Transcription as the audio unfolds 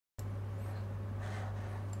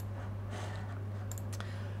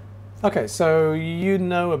Okay, so you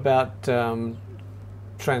know about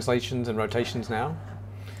translations and rotations now.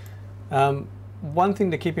 One thing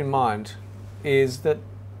to keep in mind is that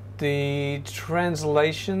the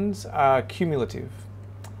translations are cumulative.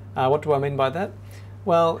 What do I mean by that?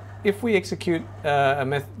 Well, if we execute a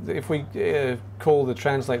method, if we call the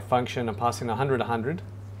translate function and pass in 100, 100,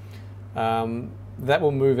 that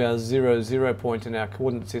will move our 0, 0 point in our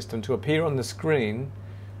coordinate system to appear on the screen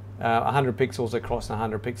 100 pixels across and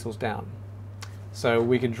 100 pixels down. So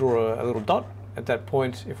we can draw a little dot at that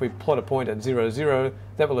point. If we plot a point at 0, 0,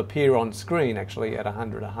 that will appear on screen actually at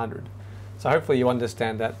 100, 100. So hopefully you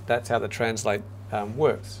understand that that's how the translate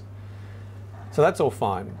works. So that's all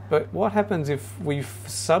fine. But what happens if we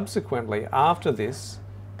subsequently, after this,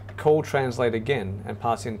 call translate again and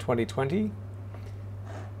pass in 2020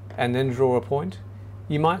 and then draw a point?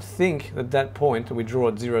 You might think that that point that we draw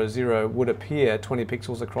at 0, 0 would appear 20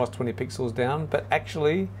 pixels across, 20 pixels down, but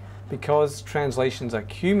actually, because translations are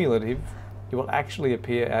cumulative, it will actually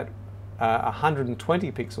appear at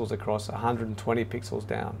 120 pixels across, 120 pixels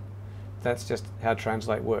down. That's just how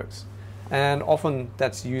translate works. And often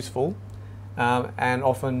that's useful, and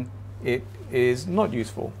often it is not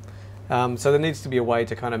useful. So there needs to be a way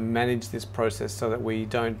to kind of manage this process so that we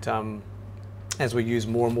don't, as we use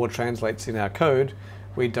more and more translates in our code,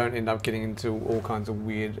 we don't end up getting into all kinds of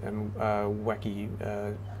weird and wacky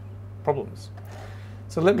problems.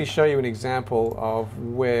 So let me show you an example of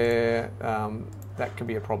where that could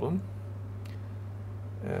be a problem.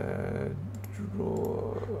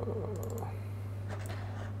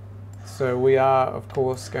 So we are, of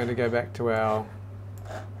course, going to go back to our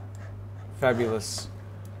fabulous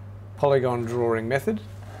Polygon drawing method.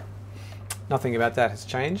 Nothing about that has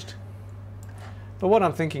changed. But what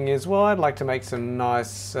I'm thinking is, well, I'd like to make some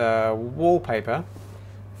nice wallpaper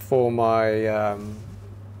for my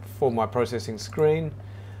processing screen.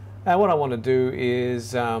 And what I want to do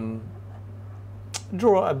is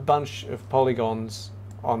draw a bunch of polygons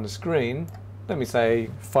on the screen. Let me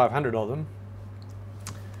say 500 of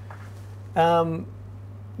them,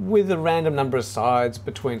 with a random number of sides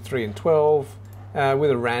between 3 and 12,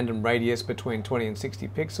 with a random radius between 20 and 60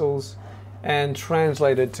 pixels, and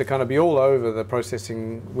translated to kind of be all over the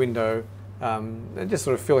processing window, and just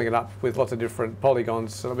sort of filling it up with lots of different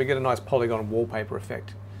polygons so that we get a nice polygon wallpaper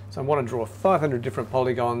effect. So I want to draw 500 different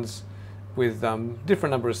polygons with different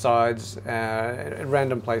number of sides at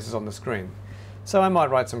random places on the screen. So I might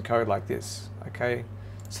write some code like this. Okay,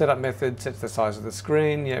 setup method sets the size of the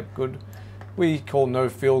screen. Yep, good. We call no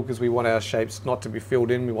fill because we want our shapes not to be filled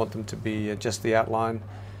in. We want them to be just the outline.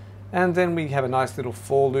 And then we have a nice little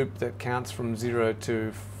for loop that counts from 0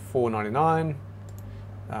 to 499.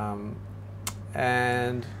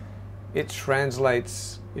 And it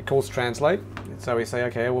translates, it calls translate. So we say,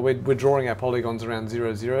 okay, well, we're drawing our polygons around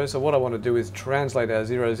 0, 0. So what I want to do is translate our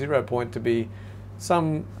 0, 0 point to be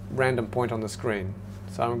some random point on the screen.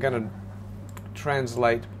 So I'm going to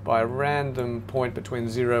translate by a random point between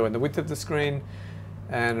 0 and the width of the screen,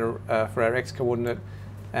 and for our x coordinate,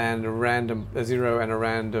 and a 0 and a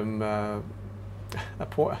random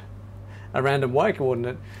y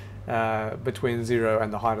coordinate between 0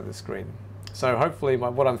 and the height of the screen. So hopefully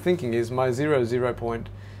what I'm thinking is my 0, 0 point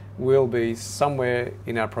will be somewhere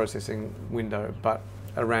in our processing window, but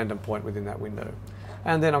a random point within that window.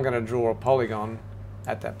 And then I'm going to draw a polygon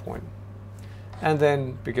at that point. And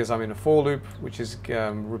then, because I'm in a for loop, which is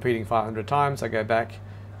repeating 500 times, I go back,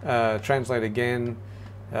 translate again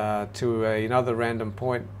to another random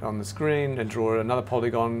point on the screen and draw another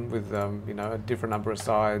polygon with you know, a different number of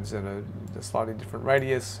sides and a slightly different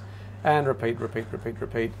radius, and repeat, repeat, repeat,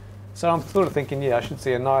 repeat. So I'm sort of thinking, yeah, I should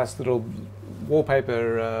see a nice little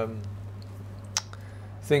wallpaper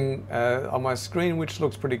thing on my screen, which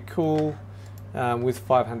looks pretty cool, with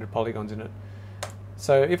 500 polygons in it.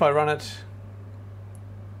 So if I run it,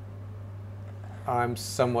 I'm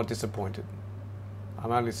somewhat disappointed.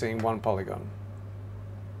 I'm only seeing one polygon.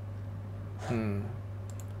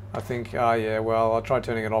 I think, oh yeah, well, I'll try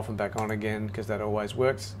turning it off and back on again because that always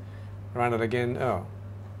works. Run it again. Oh,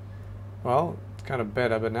 well, it's kind of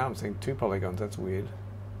better, but now I'm seeing 2 polygons. That's weird.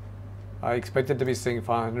 I expected to be seeing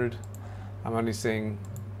 500. I'm only seeing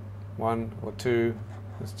 1 or 2.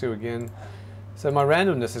 There's 2 again. So my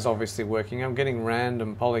randomness is obviously working. I'm getting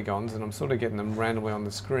random polygons and I'm sort of getting them randomly on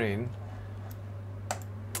the screen.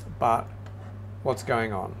 But what's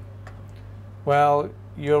going on? Well,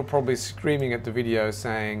 you're probably screaming at the video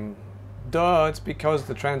saying, duh, it's because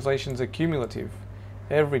the translations are cumulative.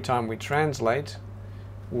 Every time we translate,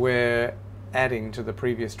 we're adding to the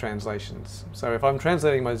previous translations. So if I'm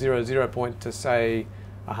translating my 0, 0 point to say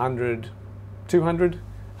 100, 200,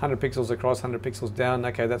 100 pixels across, 100 pixels down.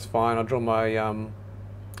 Okay, that's fine. I'll draw my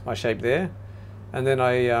my shape there, and then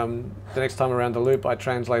the next time around the loop I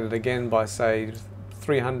translate it again by say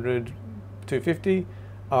 300, 250.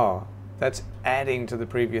 Oh, that's adding to the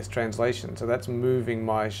previous translation, so that's moving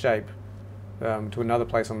my shape to another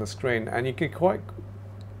place on the screen. And you can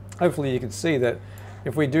hopefully you can see that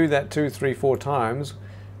if we do that 2, 3, 4 times,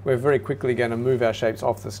 we're very quickly going to move our shapes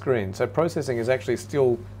off the screen. So processing is actually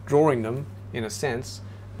still drawing them in a sense,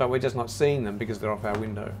 but we're just not seeing them because they're off our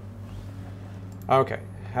window. Okay,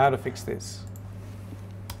 how to fix this?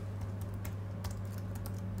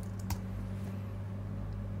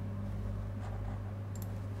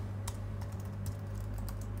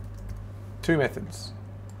 Two methods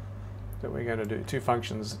that we're going to do, two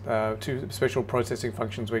functions, two special processing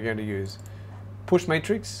functions we're going to use.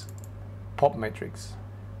 pushMatrix, popMatrix.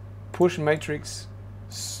 pushMatrix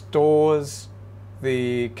stores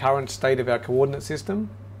the current state of our coordinate system.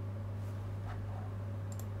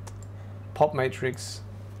 popMatrix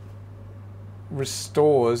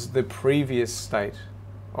restores the previous state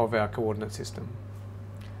of our coordinate system.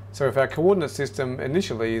 So if our coordinate system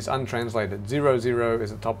initially is untranslated, 0, 0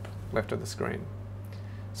 is the top left of the screen.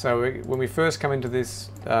 So when we first come into this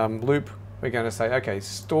loop, we're going to say, okay,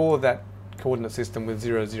 store that coordinate system with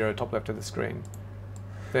 0, 0 top left of the screen.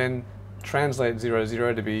 Then translate 0,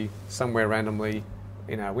 0 to be somewhere randomly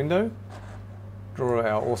in our window. Draw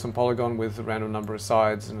our awesome polygon with a random number of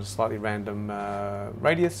sides and a slightly random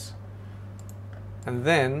radius. And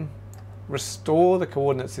then restore the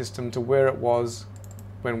coordinate system to where it was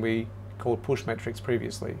when we called pushMatrix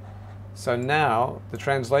previously. So now the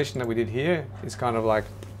translation that we did here is kind of like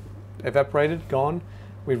evaporated, gone.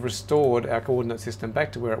 We've restored our coordinate system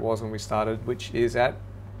back to where it was when we started, which is at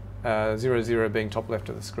 0, 0 being top left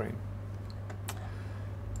of the screen.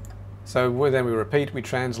 So then we repeat, we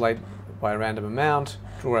translate by a random amount,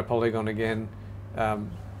 draw our polygon again,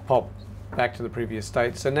 pop back to the previous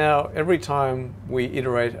state. So now every time we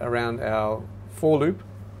iterate around our for loop,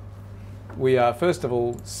 we are first of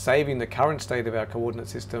all saving the current state of our coordinate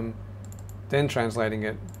system, then translating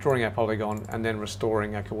it, drawing our polygon, and then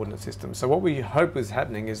restoring our coordinate system. So what we hope is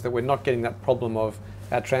happening is that we're not getting that problem of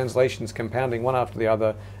our translations compounding one after the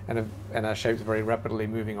other and our shapes very rapidly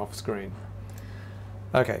moving off screen.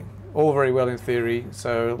 Okay, all very well in theory,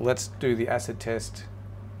 so let's do the acid test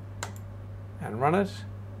and run it.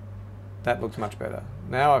 That looks much better.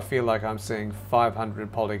 Now I feel like I'm seeing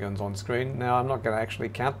 500 polygons on screen. Now I'm not going to actually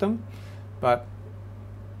count them, but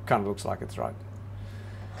kind of looks like it's right.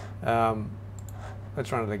 Let's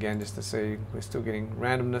run it again just to see. We're still getting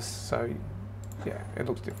randomness, so yeah, it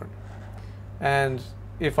looks different. And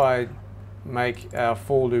if I make our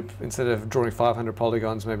for loop, instead of drawing 500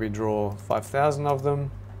 polygons, maybe draw 5,000 of them,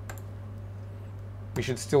 we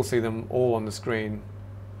should still see them all on the screen.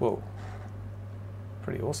 Whoa,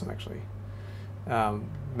 pretty awesome actually.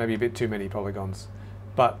 Maybe a bit too many polygons,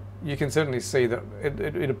 but you can certainly see that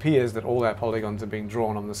it appears that all our polygons are being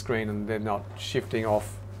drawn on the screen and they're not shifting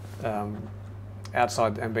off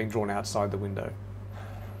outside and being drawn outside the window.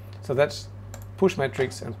 So that's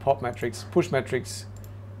pushMatrix and popMatrix. pushMatrix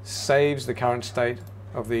saves the current state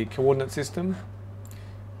of the coordinate system.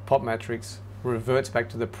 popMatrix reverts back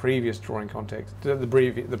to the previous drawing context, the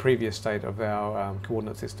previous state of our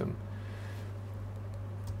coordinate system.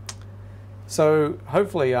 So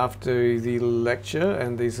hopefully after the lecture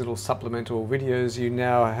and these little supplemental videos, you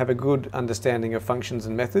now have a good understanding of functions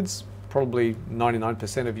and methods. Probably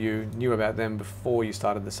 99% of you knew about them before you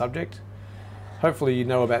started the subject. Hopefully you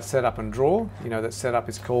know about setup and draw. You know that setup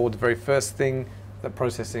is called the very first thing that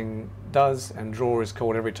processing does, and draw is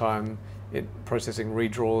called every time processing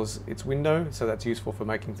redraws its window. So that's useful for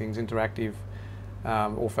making things interactive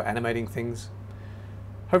or for animating things.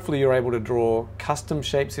 Hopefully you're able to draw custom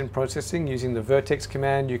shapes in processing using the vertex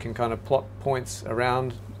command. You can kind of plot points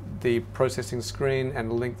around the processing screen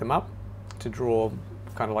and link them up to draw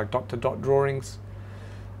kind of like dot-to-dot drawings.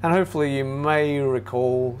 And hopefully you may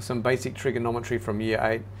recall some basic trigonometry from year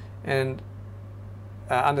 8 and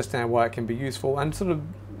understand why it can be useful and sort of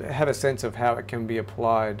have a sense of how it can be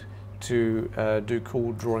applied to do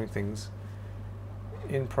cool drawing things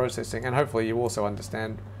in processing. And hopefully you also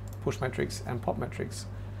understand pushMatrix and popMatrix.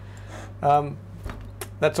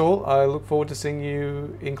 That's all. I look forward to seeing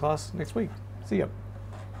you in class next week. See ya.